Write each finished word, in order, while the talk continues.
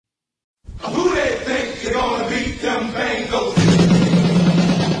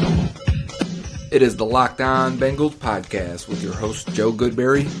It is the Locked On Bengals podcast with your hosts Joe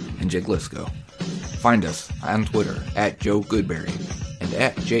Goodberry and Jake Lisco. Find us on Twitter at Joe Goodberry and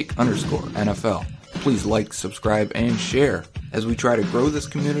at Jake_NFL. Please like, subscribe, and share as we try to grow this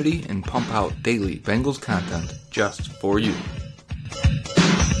community and pump out daily Bengals content just for you.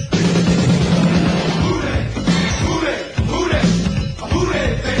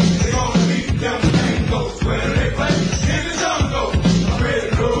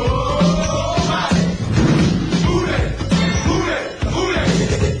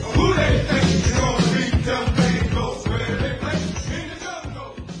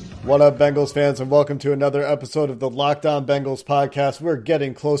 What up, Bengals fans, and welcome to another episode of the Locked On Bengals podcast. We're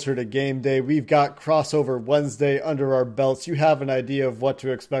getting closer to game day. We've got crossover Wednesday under our belts. You have an idea of what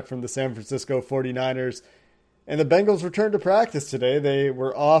to expect from the San Francisco 49ers. And the Bengals returned to practice today. They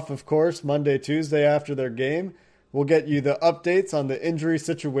were off, of course, Monday, Tuesday after their game. We'll get you the updates on the injury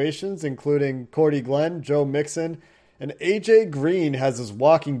situations, including Cordy Glenn, Joe Mixon, and AJ Green has his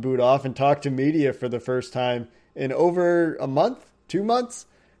walking boot off and talked to media for the first time in over a month, 2 months.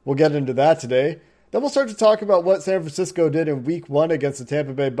 We'll get into that today. Then we'll start to talk about what San Francisco did in Week 1 against the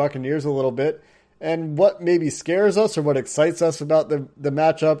Tampa Bay Buccaneers a little bit, and what maybe scares us or what excites us about the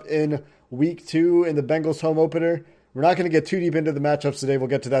matchup in Week 2 in the Bengals home opener. We're not going to get too deep into the matchups today. We'll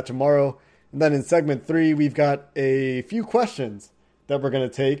get to that tomorrow. And then in segment 3, we've got a few questions that we're going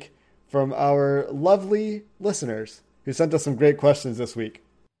to take from our lovely listeners who sent us some great questions this week.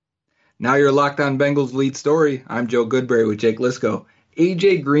 Now your Locked On Bengals lead story. I'm Joe Goodberry with Jake Lisco.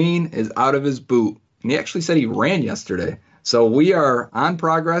 AJ Green is out of his boot, and he actually said he ran yesterday. So we are on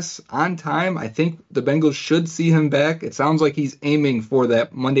progress, on time. I think the Bengals should see him back. It sounds like he's aiming for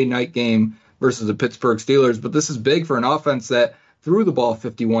that Monday night game versus the Pittsburgh Steelers, but this is big for an offense that threw the ball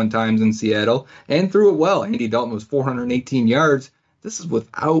 51 times in Seattle and threw it well. Andy Dalton was 418 yards. This is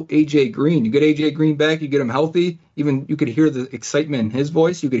without AJ Green. You get AJ Green back, you get him healthy. Even you could hear the excitement in his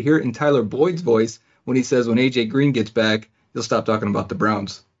voice. You could hear it in Tyler Boyd's voice when he says when AJ Green gets back, you'll stop talking about the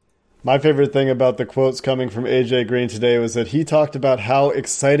Browns. My favorite thing about the quotes coming from AJ Green today was that he talked about how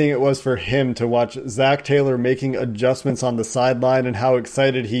exciting it was for him to watch Zach Taylor making adjustments on the sideline and how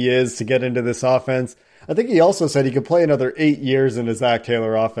excited he is to get into this offense. I think he also said he could play another 8 years in the Zach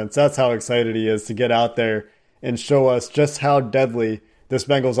Taylor offense. That's how excited he is to get out there and show us just how deadly this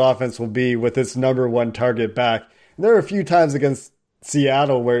Bengals offense will be with its number one target back. And there were a few times against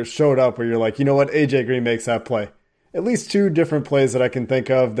Seattle where it showed up where you're like, you know what, AJ Green makes that play. At least 2 different plays that I can think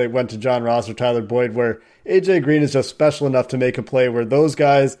of that went to John Ross or Tyler Boyd where AJ Green is just special enough to make a play where those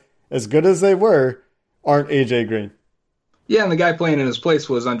guys, as good as they were, aren't AJ Green. Yeah, and the guy playing in his place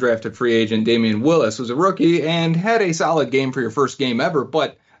was undrafted free agent Damian Willis, who's a rookie and had a solid game for your first game ever,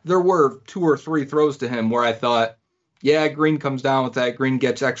 but there were 2 or 3 throws to him where I thought, yeah, Green comes down with that, Green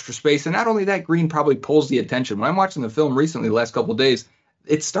gets extra space, and not only that, Green probably pulls the attention. When I'm watching the film recently, the last couple of days,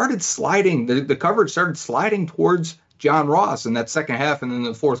 it started sliding, the coverage started sliding towards John Ross in that second half and then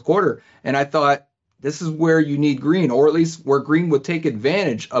the fourth quarter. And I thought, this is where you need Green, or at least where Green would take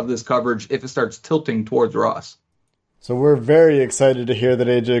advantage of this coverage if it starts tilting towards Ross. So we're very excited to hear that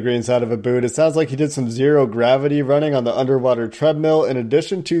AJ Green's out of a boot. It sounds like he did some zero gravity running on the underwater treadmill, in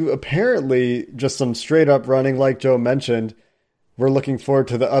addition to apparently just some straight up running like Joe mentioned. We're looking forward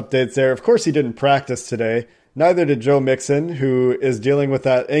to the updates there. Of course, he didn't practice today. Neither did Joe Mixon, who is dealing with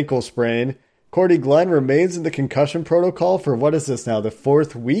that ankle sprain. Cordy Glenn remains in the concussion protocol for what is this now, the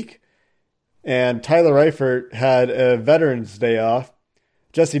 4th week? And Tyler Eifert had a Veterans Day off.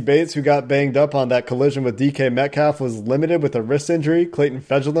 Jesse Bates, who got banged up on that collision with DK Metcalf, was limited with a wrist injury. Clayton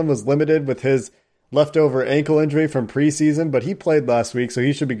Fejedelem was limited with his leftover ankle injury from preseason, but he played last week, so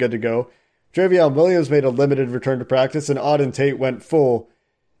he should be good to go. Travion Williams made a limited return to practice, and Auden Tate went full.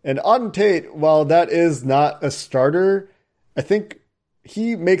 And Auden Tate, while that is not a starter, I think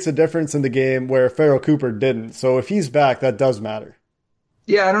he makes a difference in the game where Pharoh Cooper didn't. So if he's back, that does matter.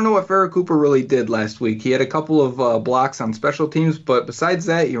 Yeah, I don't know what Pharoh Cooper really did last week. He had a couple of blocks on special teams, but besides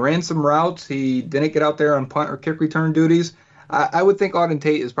that, he ran some routes. He didn't get out there on punt or kick return duties. I would think Auden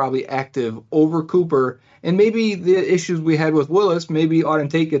Tate is probably active over Cooper. And maybe the issues we had with Willis, maybe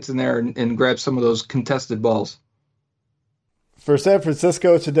Auden Tate gets in there and grabs some of those contested balls. For San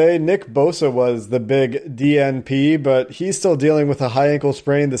Francisco today, Nick Bosa was the big DNP, but he's still dealing with a high ankle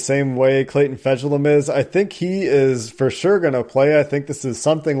sprain the same way Clayton Fejedelem is. I think he is for sure going to play. I think this is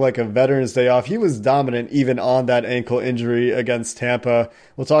something like a Veterans Day off. He was dominant even on that ankle injury against Tampa.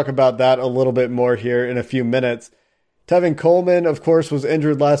 We'll talk about that a little bit more here in a few minutes. Tevin Coleman, of course, was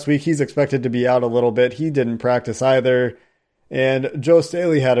injured last week. He's expected to be out a little bit. He didn't practice either. And Joe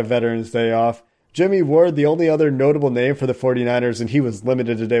Staley had a Veterans Day off. Jimmy Ward, the only other notable name for the 49ers, and he was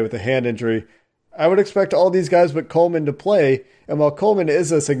limited today with a hand injury. I would expect all these guys but Coleman to play. And while Coleman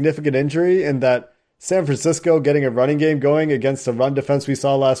is a significant injury in that San Francisco getting a running game going against the run defense we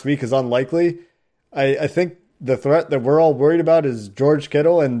saw last week is unlikely, I think the threat that we're all worried about is George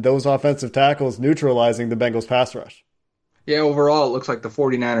Kittle and those offensive tackles neutralizing the Bengals pass rush. Yeah, overall, it looks like the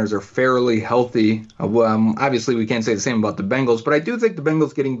 49ers are fairly healthy. Obviously, we can't say the same about the Bengals, but I do think the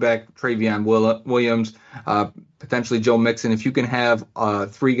Bengals getting back Travion Williams, potentially Joe Mixon, if you can have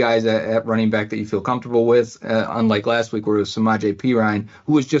three guys at running back that you feel comfortable with, unlike last week where it was Samaje Perine,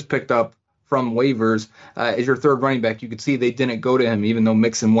 who was just picked up from waivers, as your third running back, you could see they didn't go to him, even though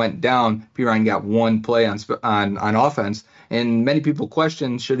Mixon went down. Perine got one play on offense, and many people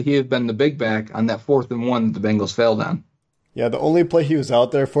questioned, should he have been the big back on that 4th and 1 that the Bengals failed on? Yeah, the only play he was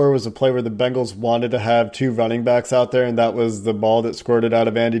out there for was a play where the Bengals wanted to have two running backs out there, and that was the ball that squirted out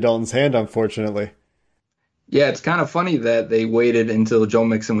of Andy Dalton's hand, unfortunately. Yeah, it's kind of funny that they waited until Joe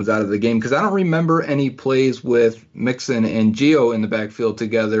Mixon was out of the game, because I don't remember any plays with Mixon and Gio in the backfield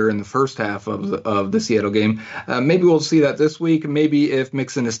together in the first half of the Seattle game. Maybe we'll see that this week. Maybe if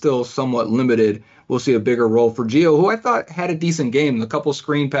Mixon is still somewhat limited, we'll see a bigger role for Gio, who I thought had a decent game. A couple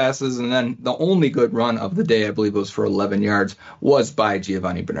screen passes, and then the only good run of the day, I believe it was for 11 yards, was by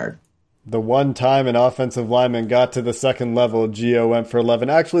Giovanni Bernard. The one time an offensive lineman got to the second level, Gio went for 11.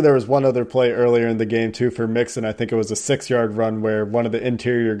 Actually, there was one other play earlier in the game, too, for Mixon. I think it was a 6-yard run where one of the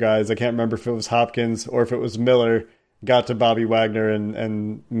interior guys, I can't remember if it was Hopkins or if it was Miller, got to Bobby Wagner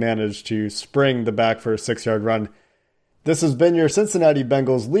and managed to spring the back for a 6-yard run. This has been your Cincinnati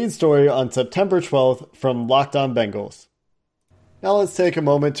Bengals lead story on September 12th from Locked On Bengals. Now let's take a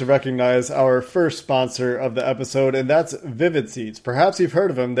moment to recognize our first sponsor of the episode, and that's Vivid Seats. Perhaps you've heard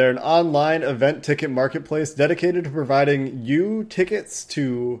of them. They're an online event ticket marketplace dedicated to providing you tickets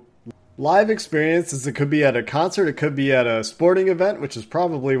to live experiences. It could be at a concert, it could be at a sporting event, which is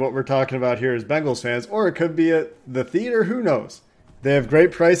probably what we're talking about here as Bengals fans, or it could be at the theater, who knows. They have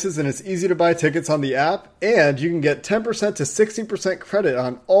great prices, and it's easy to buy tickets on the app, and you can get 10% to 60% credit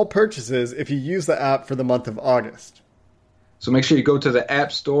on all purchases if you use the app for the month of August. So make sure you go to the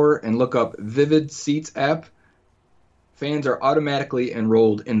App Store and look up Vivid Seats app. Fans are automatically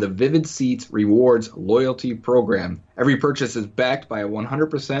enrolled in the Vivid Seats Rewards loyalty program. Every purchase is backed by a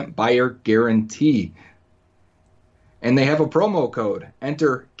 100% buyer guarantee. And they have a promo code.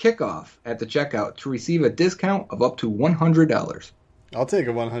 Enter KICKOFF at the checkout to receive a discount of up to $100. I'll take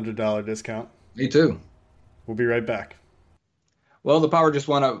a $100 discount. Me too. We'll be right back. Well, the power just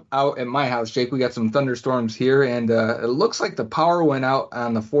went out at my house, Jake. We got some thunderstorms here, and it looks like the power went out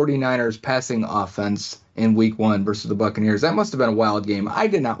on the 49ers passing offense in week 1 versus the Buccaneers. That must have been a wild game. I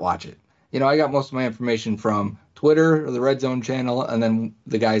did not watch it. I got most of my information from Twitter or the Red Zone channel, and then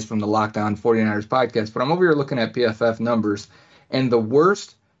the guys from the Locked On 49ers podcast. But I'm over here looking at PFF numbers, and the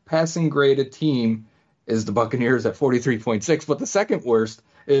worst passing graded team is the Buccaneers at 43.6, but the second worst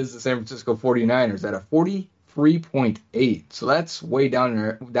is the San Francisco 49ers at a 43.8. So that's way down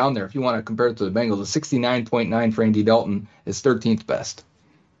there. If you want to compare it to the Bengals, a 69.9 for Andy Dalton is 13th best.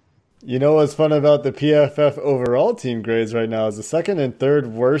 You know what's fun about the PFF overall team grades right now is the second and third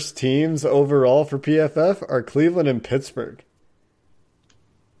worst teams overall for PFF are Cleveland and Pittsburgh.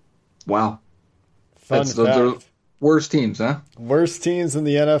 Wow. Those are worst teams, huh? Worst teams in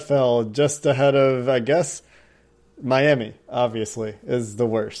the NFL, just ahead of, I guess, Miami, obviously, is the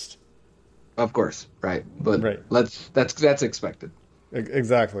worst. Of course, right. But right. That's expected.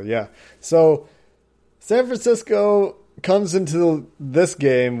 Exactly, yeah. So San Francisco comes into this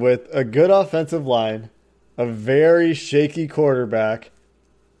game with a good offensive line, a very shaky quarterback,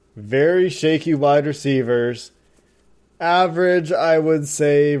 very shaky wide receivers, average, I would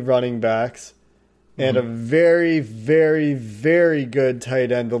say, running backs, and a very, very, very good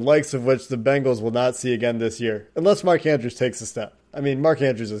tight end, the likes of which the Bengals will not see again this year, unless Mark Andrews takes a step. I mean, Mark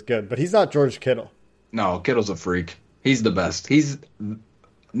Andrews is good, but he's not George Kittle. No, Kittle's a freak. He's the best. He's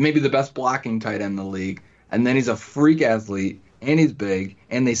maybe the best blocking tight end in the league. And then he's a freak athlete, and he's big,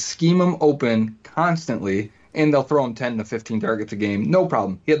 and they scheme him open constantly, and they'll throw him 10 to 15 targets a game. No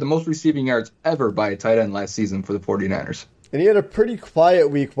problem. He had the most receiving yards ever by a tight end last season for the 49ers. And he had a pretty quiet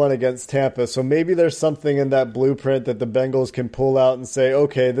week 1 against Tampa, so maybe there's something in that blueprint that the Bengals can pull out and say,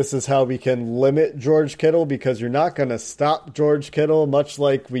 okay, this is how we can limit George Kittle, because you're not going to stop George Kittle, much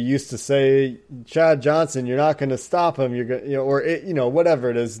like we used to say, Chad Johnson, you're not going to stop him, you're going, or whatever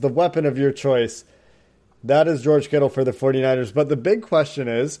it is, the weapon of your choice. That is George Kittle for the 49ers. But the big question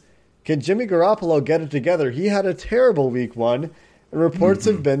is, can Jimmy Garoppolo get it together? He had a terrible week 1. And reports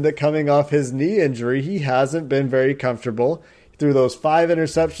have been that coming off his knee injury, he hasn't been very comfortable. He threw those 5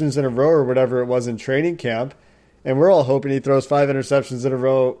 interceptions in a row or whatever it was in training camp. And we're all hoping he throws 5 interceptions in a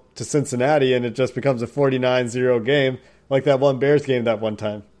row to Cincinnati and it just becomes a 49-0 game like that one Bears game that one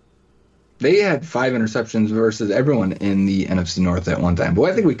time. They had 5 interceptions versus everyone in the NFC North at one time. But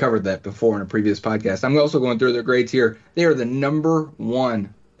I think we covered that before in a previous podcast. I'm also going through their grades here. They are the number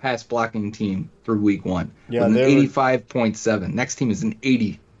 1 pass blocking team through week 1. Yeah, with an 85.7. Next team is an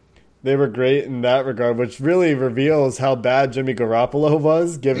 80. They were great in that regard, which really reveals how bad Jimmy Garoppolo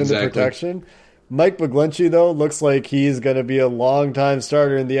was given the protection. Mike McGlinchey, though, looks like he's going to be a long-time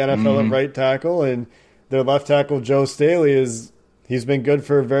starter in the NFL at right tackle, and their left tackle, Joe Staley, he's been good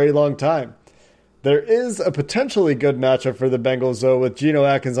for a very long time. There is a potentially good matchup for the Bengals, though, with Geno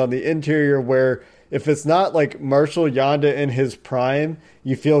Atkins on the interior, where if it's not like Marshall Yanda in his prime,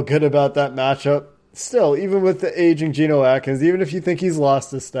 you feel good about that matchup. Still, even with the aging Geno Atkins, even if you think he's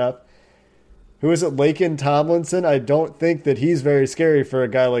lost a step, who is it, Laken Tomlinson? I don't think that he's very scary for a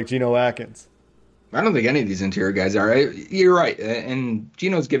guy like Geno Atkins. I don't think any of these interior guys are. You're right. And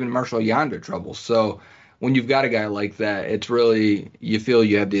Geno's given Marshall Yanda trouble. So when you've got a guy like that, it's really, you feel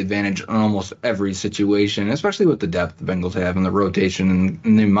you have the advantage in almost every situation, especially with the depth the Bengals have and the rotation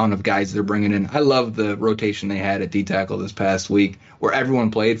and the amount of guys they're bringing in. I love the rotation they had at D-tackle this past week where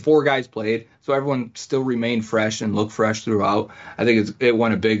everyone played. 4 guys played, so everyone still remained fresh and looked fresh throughout. I think it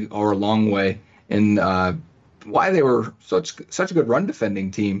went a big or a long way in why they were such a good run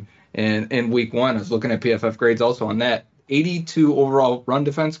defending team. And in week 1, I was looking at PFF grades also on that. 82 overall run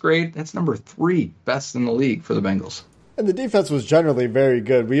defense grade. That's number 3 best in the league for the Bengals. And the defense was generally very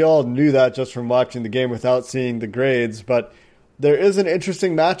good. We all knew that just from watching the game without seeing the grades. But there is an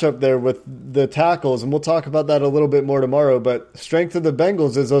interesting matchup there with the tackles, and we'll talk about that a little bit more tomorrow. But strength of the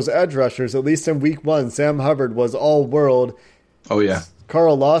Bengals is those edge rushers. At least in week 1, Sam Hubbard was all-world. Oh, yeah.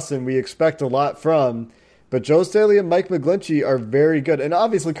 Carl Lawson, we expect a lot from. But Joe Staley and Mike McGlinchey are very good. And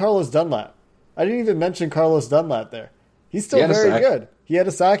obviously Carlos Dunlap. I didn't even mention Carlos Dunlap there. He's still very good. He had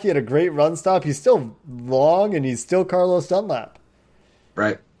a sack. He had a great run stop. He's still long, and he's still Carlos Dunlap.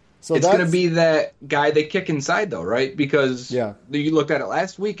 Right. So it's going to be that guy they kick inside, though, right? Because you looked at it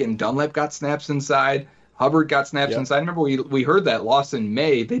last week, and Dunlap got snaps inside. Hubbard got snaps inside. Remember, we heard that loss in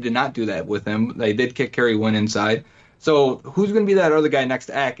May. They did not do that with him. They did kick Kerry Wynn inside. So who's going to be that other guy next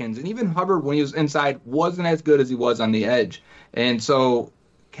to Atkins? And even Hubbard, when he was inside, wasn't as good as he was on the edge. And so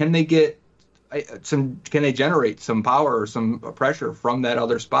can they generate some power or some pressure from that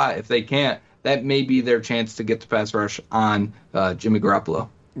other spot? If they can't, that may be their chance to get the pass rush on Jimmy Garoppolo.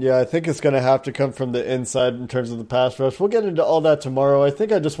 Yeah, I think it's going to have to come from the inside in terms of the pass rush. We'll get into all that tomorrow. I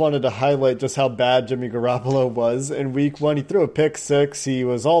think I just wanted to highlight just how bad Jimmy Garoppolo was in week 1. He threw a pick 6. He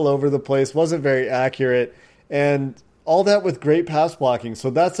was all over the place, wasn't very accurate, and all that with great pass blocking. So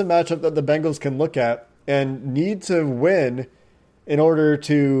that's a matchup that the Bengals can look at and need to win in order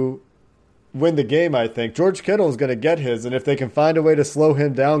to win the game, I think. George Kittle is going to get his, and if they can find a way to slow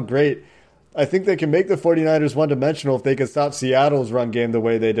him down, great. I think they can make the 49ers one-dimensional if they can stop Seattle's run game the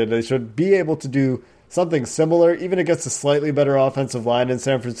way they did. They should be able to do something similar, even against a slightly better offensive line in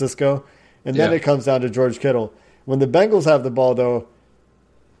San Francisco. And then it comes down to George Kittle. When the Bengals have the ball, though,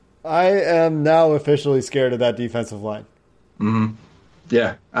 I am now officially scared of that defensive line. Mm-hmm.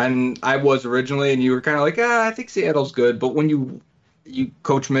 Yeah, and I was originally, and you were kind of like, I think Seattle's good. But when you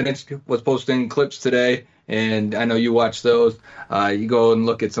Coach Minutes was posting clips today, and I know you watch those, you go and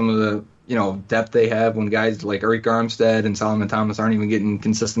look at some of the depth they have when guys like Eric Armstead and Solomon Thomas aren't even getting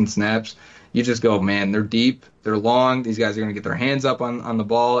consistent snaps. You just go, man, they're deep, they're long. These guys are going to get their hands up on the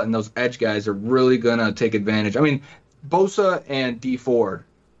ball, and those edge guys are really going to take advantage. I mean, Bosa and Dee Ford,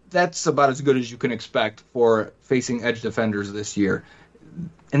 that's about as good as you can expect for facing edge defenders this year.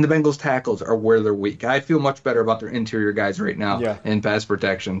 And the Bengals tackles are where they're weak. I feel much better about their interior guys right now in pass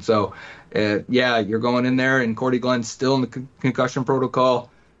protection. So, you're going in there, and Cordy Glenn's still in the concussion protocol.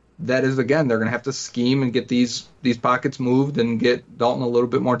 That is, again, they're going to have to scheme and get these pockets moved and get Dalton a little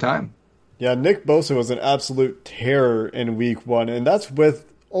bit more time. Yeah, Nick Bosa was an absolute terror in week 1, and that's with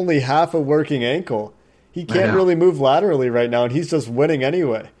only half a working ankle. He can't really move laterally right now, and he's just winning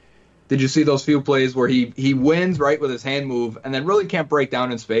anyway. Did you see those few plays where he wins right with his hand move and then really can't break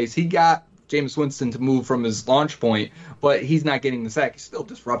down in space? He got Jameis Winston to move from his launch point, but he's not getting the sack. He's still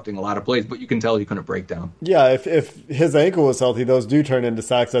disrupting a lot of plays, but you can tell he couldn't break down. Yeah, if his ankle was healthy, those do turn into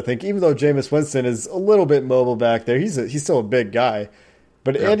sacks, I think, even though Jameis Winston is a little bit mobile back there. He's still a big guy.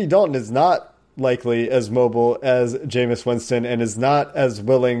 But Andy Dalton is not likely as mobile as Jameis Winston and is not as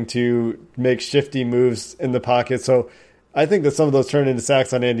willing to make shifty moves in the pocket. So I think that some of those turn into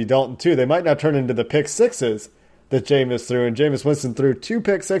sacks on Andy Dalton, too. They might not turn into the pick 6s that Jameis threw. And Jameis Winston threw 2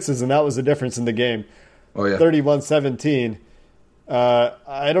 pick 6s, and that was the difference in the game. 31-17.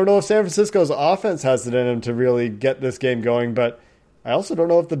 I don't know if San Francisco's offense has it in them to really get this game going, but I also don't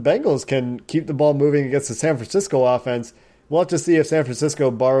know if the Bengals can keep the ball moving against the San Francisco offense. We'll have to see if San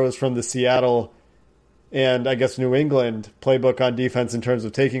Francisco borrows from the Seattle and I guess New England playbook on defense in terms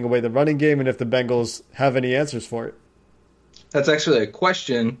of taking away the running game, and if the Bengals have any answers for it. That's actually a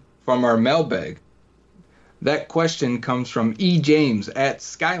question from our mailbag. That question comes from E. James at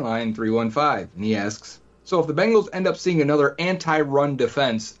Skyline 315, and he asks, so if the Bengals end up seeing another anti-run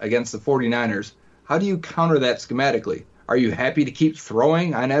defense against the 49ers, how do you counter that schematically? Are you happy to keep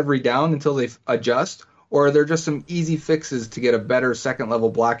throwing on every down until they adjust, or are there just some easy fixes to get a better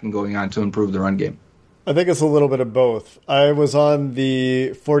second-level blocking going on to improve the run game? I think it's a little bit of both. I was on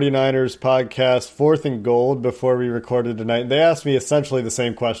the 49ers podcast, Fourth and Gold, before we recorded tonight, and they asked me essentially the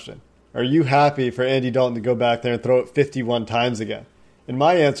same question. Are you happy for Andy Dalton to go back there and throw it 51 times again? And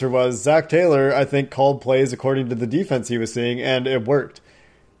my answer was, Zach Taylor, I think, called plays according to the defense he was seeing, and it worked.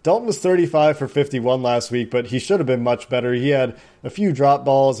 Dalton was 35 for 51 last week, but he should have been much better. He had a few drop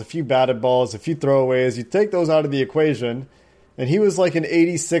balls, a few batted balls, a few throwaways. You take those out of the equation, and he was like an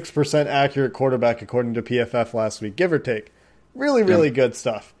 86% accurate quarterback according to PFF last week, give or take. Really, really good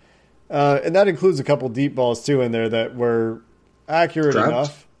stuff. And that includes a couple deep balls, too, in there that were accurate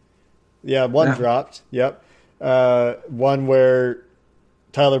enough. Yeah, one dropped. Yep. One where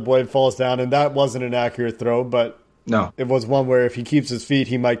Tyler Boyd falls down, and that wasn't an accurate throw, but no, it was one where if he keeps his feet,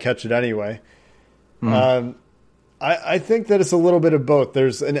 he might catch it anyway. I think that it's a little bit of both.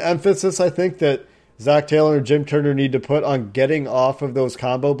 There's an emphasis, I think, that Zach Taylor and Jim Turner need to put on getting off of those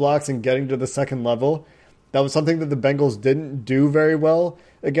combo blocks and getting to the second level. That was something that the Bengals didn't do very well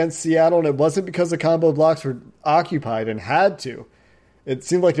against Seattle, and it wasn't because the combo blocks were occupied and had to. It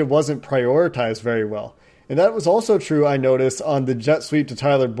seemed like it wasn't prioritized very well. And that was also true, I noticed, on the jet sweep to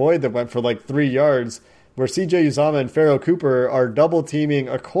Tyler Boyd that went for like 3 yards, where CJ Uzomah and Pharaoh Cooper are double-teaming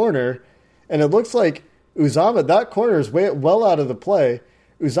a corner, and it looks like Uzomah, that corner is well out of the play.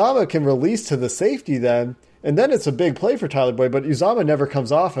 Uzomah can release to the safety then, and then it's a big play for Tyler Boyd, but Uzomah never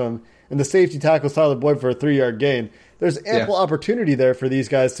comes off him, and the safety tackles Tyler Boyd for a 3-yard gain. There's ample opportunity there for these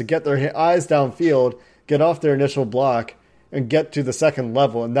guys to get their eyes downfield, get off their initial block, and get to the second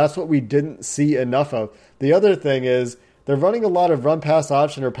level, and that's what we didn't see enough of. The other thing is they're running a lot of run-pass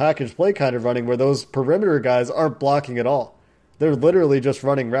option or package play kind of running where those perimeter guys aren't blocking at all. They're literally just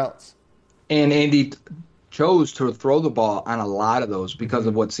running routes. And Andy chose to throw the ball on a lot of those because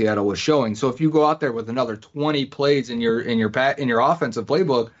of what Seattle was showing. So if you go out there with another 20 plays in your offensive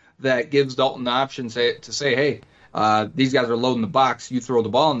playbook that gives Dalton the option to say, hey, these guys are loading the box, you throw the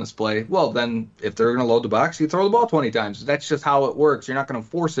ball in this play, well, then if they're going to load the box, you throw the ball 20 times. That's just how it works. You're not going to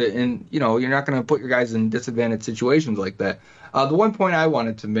force it, and you're not going to put your guys in disadvantaged situations like that. The one point I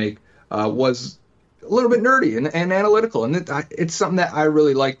wanted to make was a little bit nerdy and analytical, and it's something that I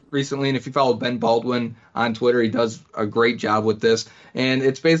really liked recently. And if you follow Ben Baldwin on Twitter, he does a great job with this. And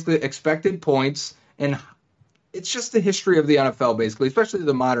it's basically expected points, and it's just the history of the NFL, basically, especially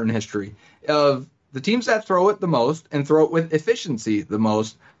the modern history of the teams that throw it the most and throw it with efficiency the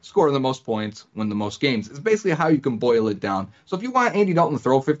most score the most points, win the most games. It's basically how you can boil it down. So if you want Andy Dalton to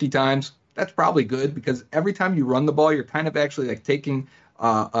throw 50 times, that's probably good, because every time you run the ball, you're kind of actually like taking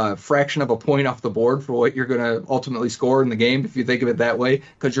a fraction of a point off the board for what you're going to ultimately score in the game, if you think of it that way,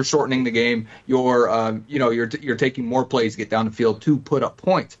 because you're shortening the game. You're taking more plays to get down the field to put up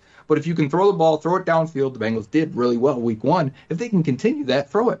points. But if you can throw the ball, throw it downfield, the Bengals did really well week one. If they can continue that,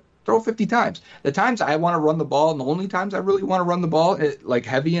 throw it. Throw 50 times. The times I want to run the ball, and the only times I really want to run the ball, like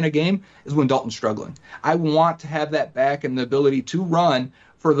heavy in a game, is when Dalton's struggling. I want to have that back and the ability to run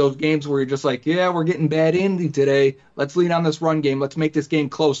for those games where you're just like, yeah, we're getting bad Indy today. Let's lean on this run game. Let's make this game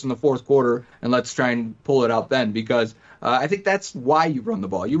close in the fourth quarter, and let's try and pull it out then, because I think that's why you run the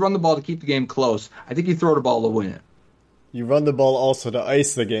ball. You run the ball to keep the game close. I think you throw the ball to win it. You run the ball also to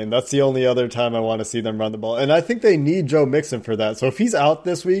ice the game. That's the only other time I want to see them run the ball. And I think they need Joe Mixon for that. So if he's out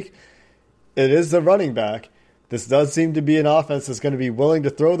this week, it is the running back. This does seem to be an offense that's going to be willing to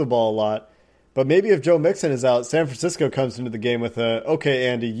throw the ball a lot. But maybe if Joe Mixon is out, San Francisco comes into the game with a, okay,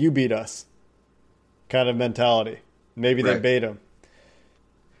 Andy, you beat us kind of mentality. Maybe they bait him.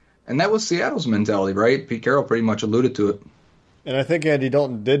 And that was Seattle's mentality, right? Pete Carroll pretty much alluded to it. And I think Andy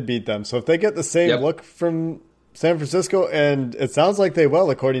Dalton did beat them. So if they get the same look from San Francisco, and it sounds like they will,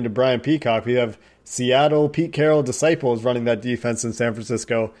 according to Brian Peacock. We have Seattle, Pete Carroll disciples running that defense in San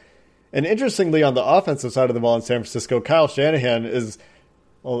Francisco. And interestingly, on the offensive side of the ball in San Francisco, Kyle Shanahan has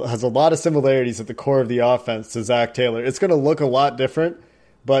a lot of similarities at the core of the offense to Zach Taylor. It's going to look a lot different,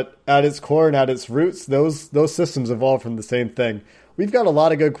 but at its core and at its roots, those systems evolve from the same thing. We've got a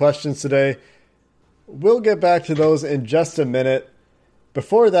lot of good questions today. We'll get back to those in just a minute.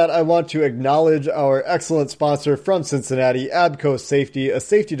 Before that, I want to acknowledge our excellent sponsor from Cincinnati, Abco Safety, a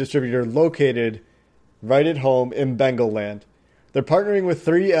safety distributor located right at home in Bengal land. They're partnering with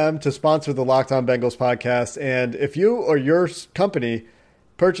 3M to sponsor the Locked On Bengals podcast, and if you or your company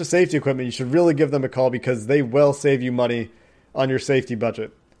purchase safety equipment, you should really give them a call because they will save you money on your safety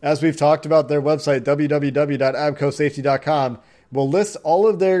budget. As we've talked about, their website, www.abcosafety.com, will list all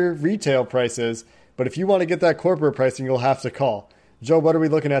of their retail prices, but if you want to get that corporate pricing, you'll have to call. Joe, what are we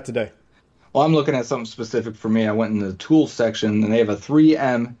looking at today? Well, I'm looking at something specific for me. I went in the tools section, and they have a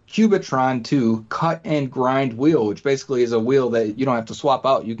 3M Cubitron 2 cut and grind wheel, which basically is a wheel that you don't have to swap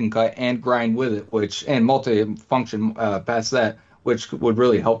out. You can cut and grind with it, and multi-function past that, which would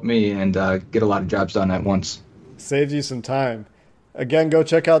really help me and get a lot of jobs done at once. Saves you some time. Again, go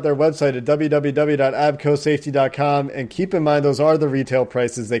check out their website at www.abcosafety.com, and keep in mind those are the retail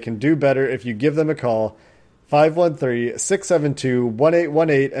prices. They can do better if you give them a call,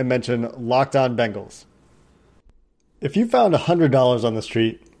 513-672-1818, and mention Locked On Bengals. If you found $100 on the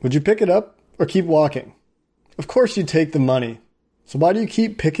street, would you pick it up or keep walking? Of course you'd take the money. So why do you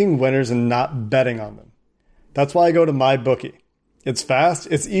keep picking winners and not betting on them? That's why I go to MyBookie. It's fast,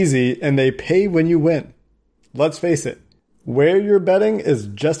 it's easy, and they pay when you win. Let's face it, where you're betting is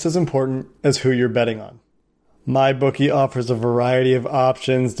just as important as who you're betting on. MyBookie offers a variety of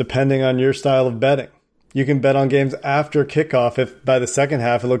options depending on your style of betting. You can bet on games after kickoff. If by the second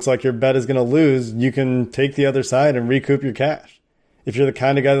half it looks like your bet is going to lose, you can take the other side and recoup your cash. If you're the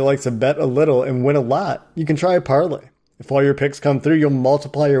kind of guy that likes to bet a little and win a lot, you can try a parlay. If all your picks come through, you'll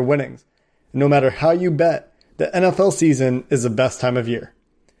multiply your winnings. And no matter how you bet, the NFL season is the best time of year.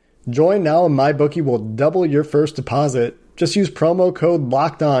 Join now and MyBookie will double your first deposit. Just use promo code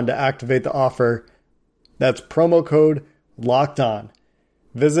LOCKEDON to activate the offer. That's promo code LOCKEDON.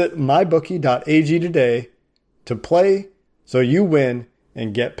 Visit mybookie.ag today to play so you win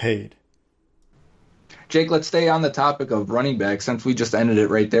and get paid. Jake, let's stay on the topic of running back since we just ended it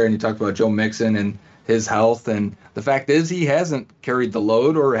right there and you talked about Joe Mixon and his health. And the fact is he hasn't carried the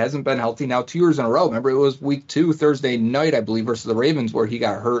load or hasn't been healthy now 2 years in a row. Remember, it was week 2, Thursday night, I believe, versus the Ravens where he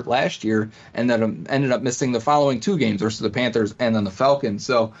got hurt last year and then ended up missing the following 2 games versus the Panthers and then the Falcons.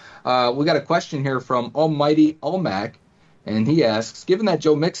 So we got a question here from Almighty Almac. And he asks, given that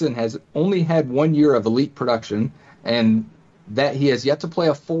Joe Mixon has only had 1 year of elite production and that he has yet to play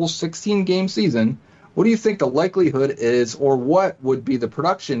a full 16-game season, what do you think the likelihood is, or what would be the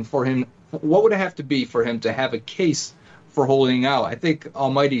production for him? What would it have to be for him to have a case for holding out? I think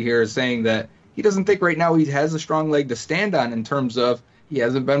Almighty here is saying that he doesn't think right now he has a strong leg to stand on in terms of he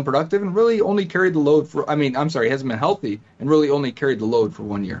hasn't been productive and really only carried the load he hasn't been healthy and really only carried the load for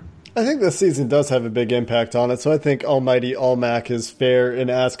 1 year. I think this season does have a big impact on it, so I think Almighty Almac is fair in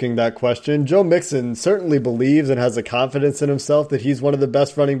asking that question. Joe Mixon certainly believes and has the confidence in himself that he's one of the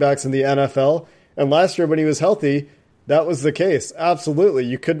best running backs in the NFL, and last year when he was healthy, that was the case. Absolutely,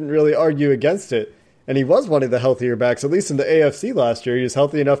 you couldn't really argue against it, and he was one of the healthier backs, at least in the AFC last year. He was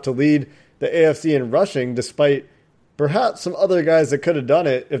healthy enough to lead the AFC in rushing, despite perhaps some other guys that could have done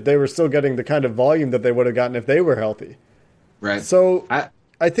it if they were still getting the kind of volume that they would have gotten if they were healthy. Right. So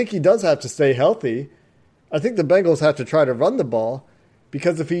I think he does have to stay healthy. I think the Bengals have to try to run the ball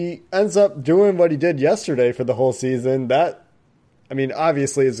because if he ends up doing what he did yesterday for the whole season, that,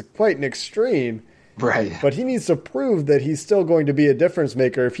 obviously is quite an extreme. Right. But he needs to prove that he's still going to be a difference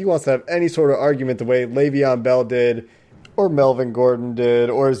maker if he wants to have any sort of argument the way Le'Veon Bell did or Melvin Gordon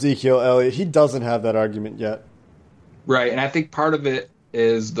did or Ezekiel Elliott. He doesn't have that argument yet. Right, and I think part of it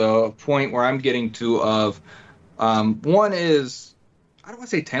is the point where I'm getting to of one is, I don't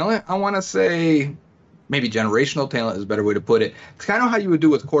want to say talent. I want to say maybe generational talent is a better way to put it. It's kind of how you would do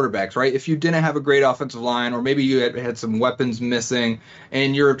with quarterbacks, right? If you didn't have a great offensive line or maybe you had some weapons missing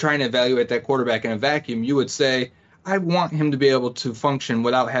and you're trying to evaluate that quarterback in a vacuum, you would say, I want him to be able to function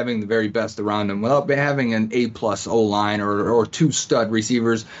without having the very best around him, without having an A-plus O-line or 2 stud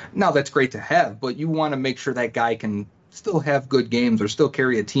receivers. Now, that's great to have, but you want to make sure that guy can still have good games or still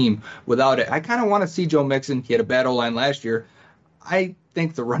carry a team without it. I kind of want to see Joe Mixon. He had a bad O-line last year. I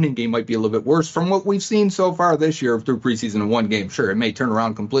think the running game might be a little bit worse from what we've seen so far this year through preseason in 1 game. Sure, it may turn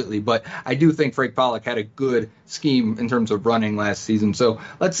around completely, but I do think Frank Pollock had a good scheme in terms of running last season. So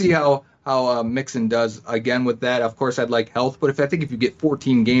let's see how Mixon does again with that. Of course, I'd like health, but if you get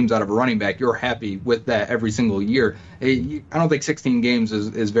 14 games out of a running back, you're happy with that every single year. I don't think 16 games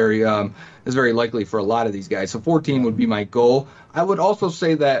is very likely for a lot of these guys. So 14 would be my goal. I would also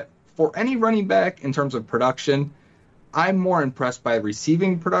say that for any running back in terms of production, I'm more impressed by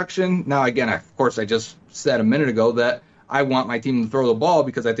receiving production. Now, again, of course, I just said a minute ago that I want my team to throw the ball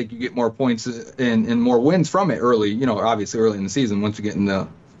because I think you get more points and more wins from it early, obviously early in the season. Once you get in the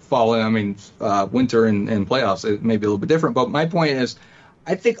fall, winter and playoffs, it may be a little bit different. But my point is,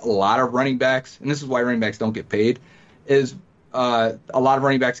 I think a lot of running backs, and this is why running backs don't get paid, is a lot of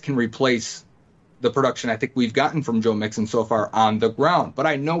running backs can replace the production I think we've gotten from Joe Mixon so far on the ground. But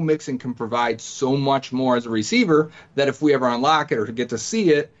I know Mixon can provide so much more as a receiver that if we ever unlock it or get to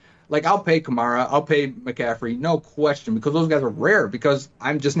see it, like I'll pay Kamara, I'll pay McCaffrey, no question, because those guys are rare, because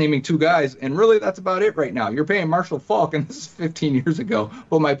I'm just naming two guys, and really that's about it right now. You're paying Marshall Faulk, and this is 15 years ago.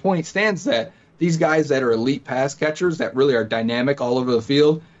 But my point stands that these guys that are elite pass catchers that really are dynamic all over the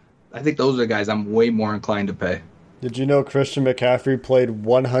field, I think those are the guys I'm way more inclined to pay. Did you know Christian McCaffrey played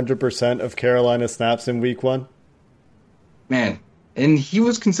 100% of Carolina snaps in week 1? Man, and he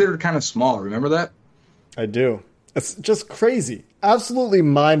was considered kind of small. Remember that? I do. It's just crazy. Absolutely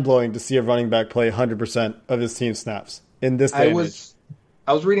mind-blowing to see a running back play 100% of his team snaps in this day and age.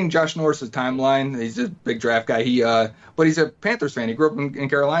 I was reading Josh Norris's timeline. He's a big draft guy. But he's a Panthers fan. He grew up in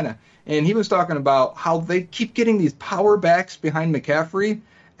Carolina. And he was talking about how they keep getting these power backs behind McCaffrey.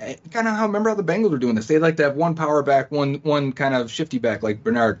 Kind of remember how the Bengals were doing this. They like to have one power back, one kind of shifty back like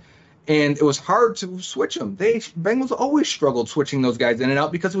Bernard. And it was hard to switch them. Bengals always struggled switching those guys in and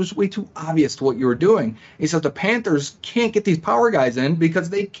out because it was way too obvious to what you were doing. He said the Panthers can't get these power guys in because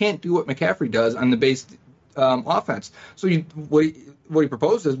they can't do what McCaffrey does on the base offense. So what he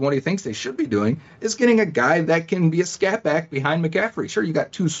proposed is what he thinks they should be doing is getting a guy that can be a scat back behind McCaffrey. Sure, you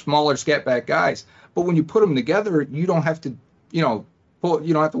got two smaller scat back guys, but when you put them together, you don't have to, you don't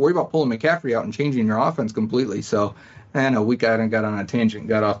have to worry about pulling McCaffrey out and changing your offense completely. So, I know we got on a tangent,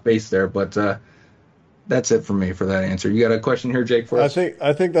 got off base there, but that's it for me for that answer. You got a question here, Jake, for us?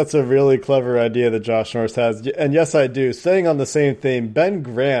 I think that's a really clever idea that Josh Norris has. And yes, I do. Staying on the same theme, Ben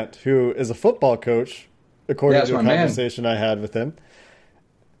Grant, who is a football coach, according to a conversation I had with him,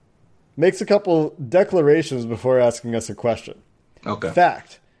 makes a couple declarations before asking us a question. Okay.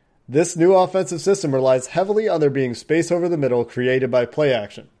 Fact. This new offensive system relies heavily on there being space over the middle created by play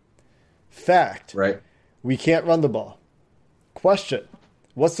action. Fact. Right. We can't run the ball. Question.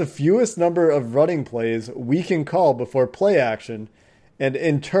 What's the fewest number of running plays we can call before play action, and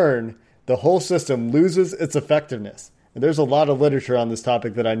in turn, the whole system loses its effectiveness? And there's a lot of literature on this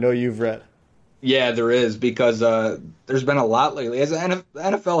topic that I know you've read. Yeah, there is, because there's been a lot lately. As the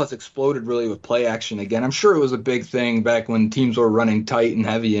NFL has exploded really with play action again. I'm sure it was a big thing back when teams were running tight and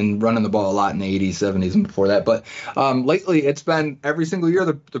heavy and running the ball a lot in the 80s, 70s, and before that. But lately, it's been every single year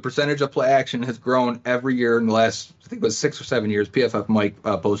the percentage of play action has grown every year in the last, I think it was 6 or 7 years. PFF Mike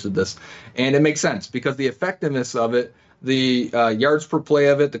posted this. And it makes sense because the effectiveness of it, the yards per play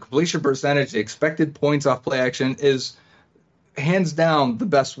of it, the completion percentage, the expected points off play action is hands down the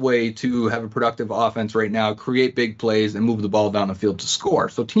best way to have a productive offense right now, create big plays and move the ball down the field to score.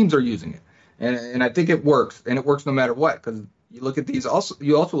 So teams are using it. And I think it works, and it works no matter what, because you look at these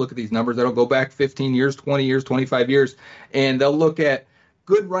you also look at these numbers that'll go back 15 years, 20 years, 25 years, and they'll look at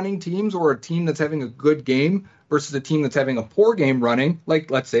good running teams or a team that's having a good game versus a team that's having a poor game running, like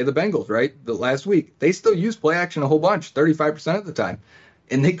let's say the Bengals, right? The last week, they still use play action a whole bunch, 35% of the time,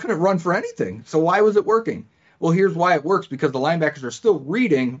 and they couldn't run for anything. So why was it working? Well, here's why it works, because the linebackers are still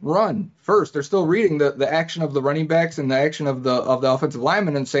reading run first. They're still reading the action of the running backs and the action of the offensive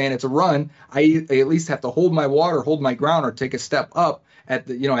lineman and saying it's a run. I at least have to hold my water, hold my ground, or take a step up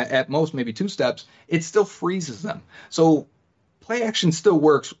at most maybe 2 steps. It still freezes them. So play action still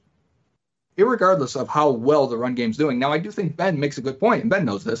works irregardless of how well the run game's doing. Now, I do think Ben makes a good point, and Ben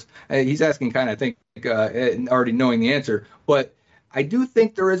knows this. He's asking kind of, I think, already knowing the answer, but I do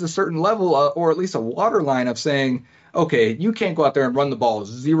think there is a certain level, or at least a waterline of saying, okay, you can't go out there and run the ball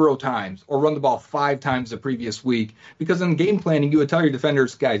 0 times or run the ball 5 times the previous week, because in game planning, you would tell your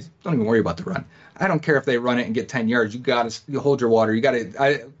defenders, guys, don't even worry about the run. I don't care if they run it and get 10 yards. You got to hold your water. You got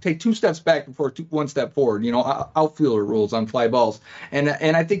to take 2 steps back before 1 step forward. Outfielder rules on fly balls. And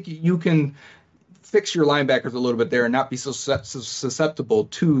I think you can fix your linebackers a little bit there and not be so susceptible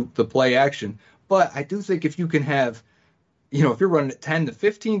to the play action. But I do think if you can have, if you're running it 10 to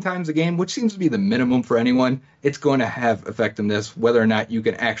 15 times a game, which seems to be the minimum for anyone, it's going to have effectiveness whether or not you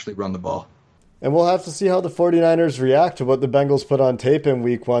can actually run the ball. And we'll have to see how the 49ers react to what the Bengals put on tape in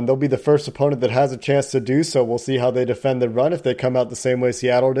week 1. They'll be the first opponent that has a chance to do so. We'll see how they defend the run, if they come out the same way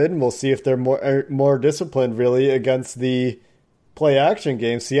Seattle did, and we'll see if they're more disciplined, really, against the play-action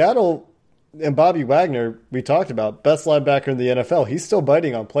game. Seattle and Bobby Wagner, we talked about, best linebacker in the NFL. He's still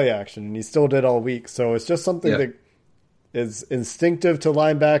biting on play-action, and he still did all week. So it's just something that is instinctive to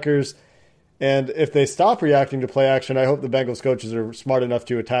linebackers, and if they stop reacting to play action, I hope the Bengals coaches are smart enough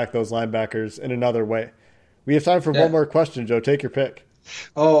to attack those linebackers in another way. We have time for one more question, Joe. Take your pick.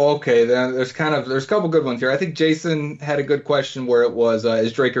 Oh, okay. Then there's a couple good ones here. I think Jason had a good question where it was,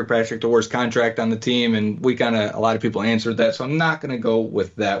 is Drake Kirkpatrick the worst contract on the team? And a lot of people answered that, so I'm not going to go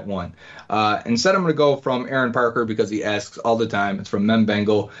with that one. Instead, I'm going to go from Aaron Parker because he asks all the time. It's from Mem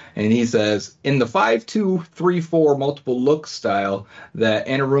Bengal, and he says, in the 5-2-3-4 multiple look style that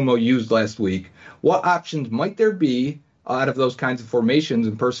Anarumo used last week, what options might there be out of those kinds of formations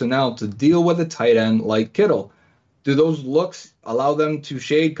and personnel to deal with a tight end like Kittle? Do those looks allow them to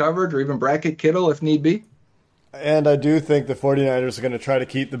shade coverage or even bracket Kittle if need be? And I do think the 49ers are going to try to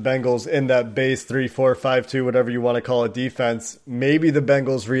keep the Bengals in that base 3-4-5-2, whatever you want to call it, defense. Maybe the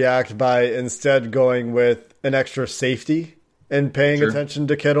Bengals react by instead going with an extra safety and paying attention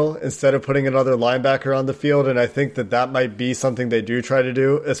to Kittle instead of putting another linebacker on the field. And I think that might be something they do try to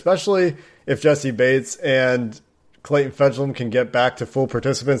do, especially if Jesse Bates and Clayton Fedulum can get back to full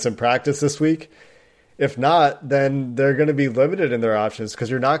participants in practice this week. If not, then they're going to be limited in their options because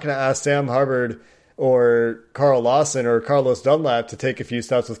you're not going to ask Sam Hubbard or Carl Lawson or Carlos Dunlap to take a few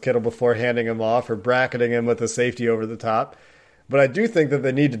steps with Kittle before handing him off or bracketing him with a safety over the top. But I do think that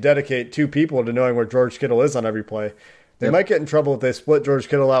they need to dedicate two people to knowing where George Kittle is on every play. They might get in trouble if they split George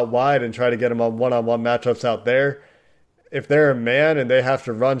Kittle out wide and try to get him on one-on-one matchups out there. If they're a man and they have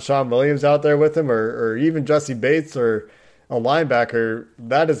to run Sean Williams out there with him or even Jesse Bates or a linebacker,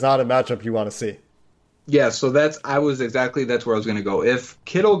 that is not a matchup you want to see. Yeah, so that's where I was going to go. If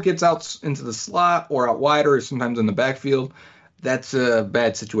Kittle gets out into the slot or out wider or sometimes in the backfield, that's a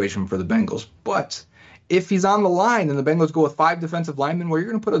bad situation for the Bengals. But if he's on the line and the Bengals go with 5 defensive linemen, well, you're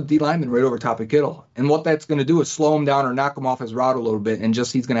going to put a D lineman right over top of Kittle. And what that's going to do is slow him down or knock him off his route a little bit, and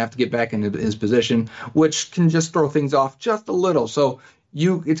he's going to have to get back into his position, which can just throw things off just a little. So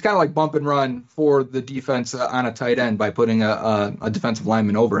it's kind of like bump and run for the defense on a tight end by putting a defensive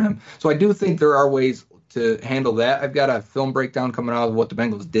lineman over him. So I do think there are ways to handle that. I've got a film breakdown coming out of what the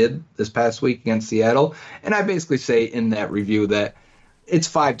Bengals did this past week against Seattle, and I basically say in that review that it's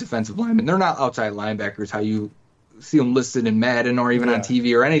 5 defensive linemen. They're not outside linebackers, how you see them listed in Madden or even on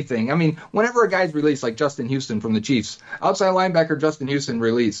TV or anything. I mean, whenever a guy's released, like Justin Houston from the Chiefs, outside linebacker Justin Houston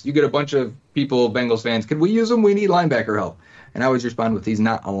released, you get a bunch of people, Bengals fans, could we use him? We need linebacker help. And I always respond with, he's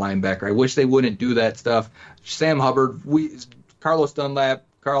not a linebacker. I wish they wouldn't do that stuff. Sam Hubbard, Carlos Dunlap,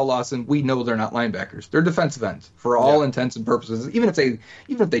 Carl Lawson, we know they're not linebackers. They're defensive ends for all intents and purposes, even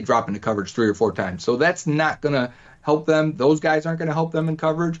if they drop into coverage 3 or 4 times. So that's not going to help them. Those guys aren't going to help them in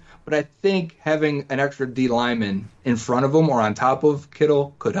coverage. But I think having an extra D lineman in front of them or on top of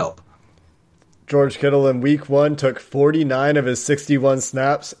Kittle could help. George Kittle in week 1 took 49 of his 61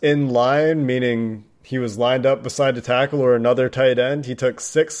 snaps in line, meaning he was lined up beside a tackle or another tight end. He took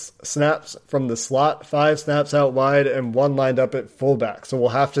 6 snaps from the slot, 5 snaps out wide, and 1 lined up at fullback. So we'll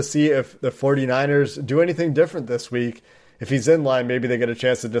have to see if the 49ers do anything different this week. If he's in line, maybe they get a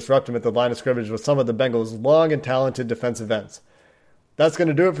chance to disrupt him at the line of scrimmage with some of the Bengals' long and talented defensive ends. That's going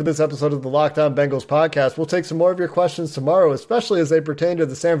to do it for this episode of the Locked On Bengals podcast. We'll take some more of your questions tomorrow, especially as they pertain to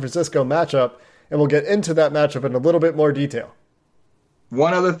the San Francisco matchup, and we'll get into that matchup in a little bit more detail.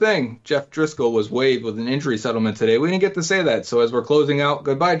 One other thing, Jeff Driscoll was waived with an injury settlement today. We didn't get to say that. So as we're closing out,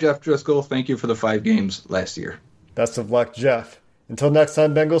 goodbye, Jeff Driscoll. Thank you for the 5 games last year. Best of luck, Jeff. Until next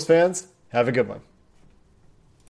time, Bengals fans, have a good one.